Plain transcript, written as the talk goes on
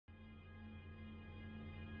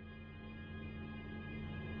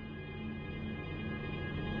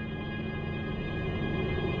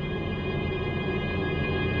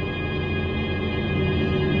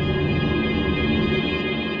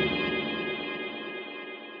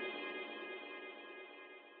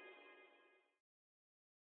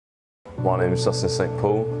My name is Justin St.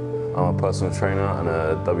 Paul. I'm a personal trainer and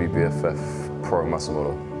a WBFF pro muscle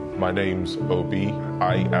model. My name's Obi.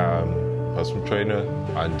 I am a personal trainer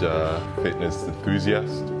and a fitness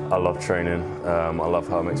enthusiast. I love training. I love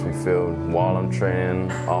how it makes me feel while I'm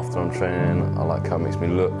training, after I'm training. I like how it makes me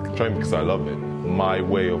look. I train because I love it. My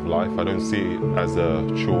way of life, I don't see it as a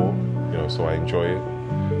chore, so I enjoy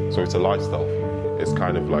it. So it's a lifestyle. It's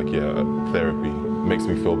kind of like, therapy. It makes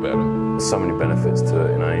me feel better. There's so many benefits to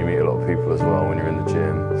it. You meet a lot of people as well when you're in the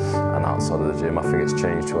gym and outside of the gym. I think it's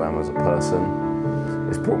changed who I am as a person.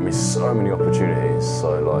 It's brought me so many opportunities.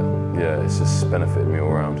 So it's just benefited me all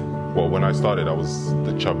around. Well, when I started, I was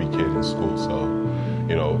the chubby kid in school. So,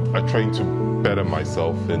 I trained to better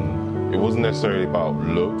myself, and it wasn't necessarily about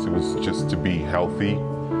looks. It was just to be healthy.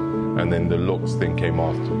 And then the looks thing came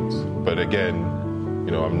afterwards. But again,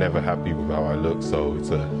 I'm never happy with how I look, so it's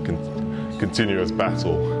a continuous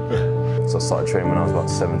battle. So I started training when I was about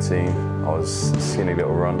 17. I was a skinny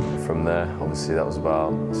little run. From there, obviously that was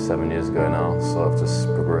about 7 years ago now, so I've just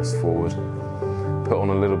progressed forward. Put on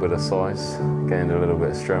a little bit of size, gained a little bit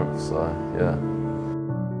of strength, so yeah.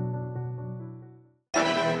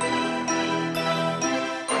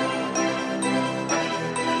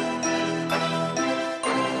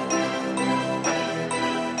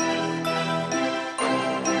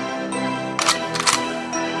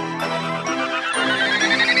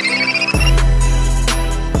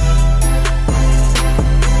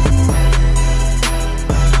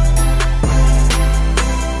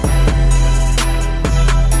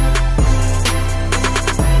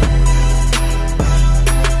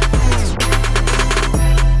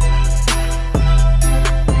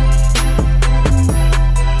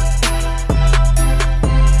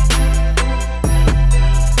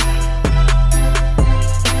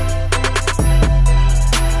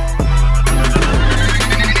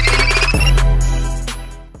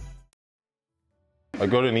 I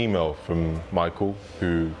got an email from Michael,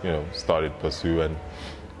 who started Pursue, and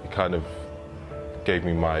he kind of gave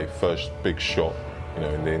me my first big shot,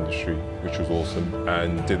 in the industry, which was awesome.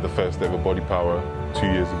 And did the first ever Body Power 2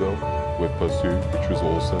 years ago with Pursue, which was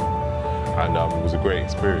awesome, and it was a great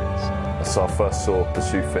experience. So I first saw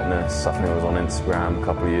Pursue Fitness. I think it was on Instagram a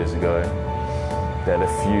couple of years ago. They had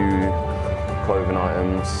a few clothing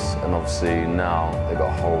items, and obviously now they've got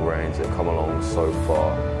a whole range. They've come along so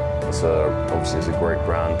far. Obviously it's a great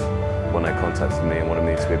brand. When they contacted me and wanted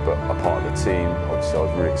me to be a part of the team, obviously I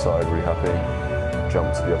was really excited, really happy.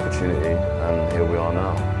 Jumped to the opportunity, and here we are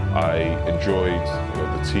now. I enjoyed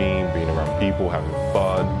the team, being around people, having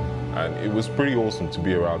fun, and it was pretty awesome to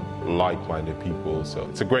be around like-minded people. So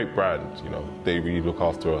it's a great brand, they really look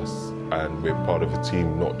after us, and we're part of a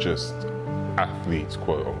team, not just athletes,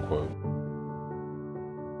 quote unquote.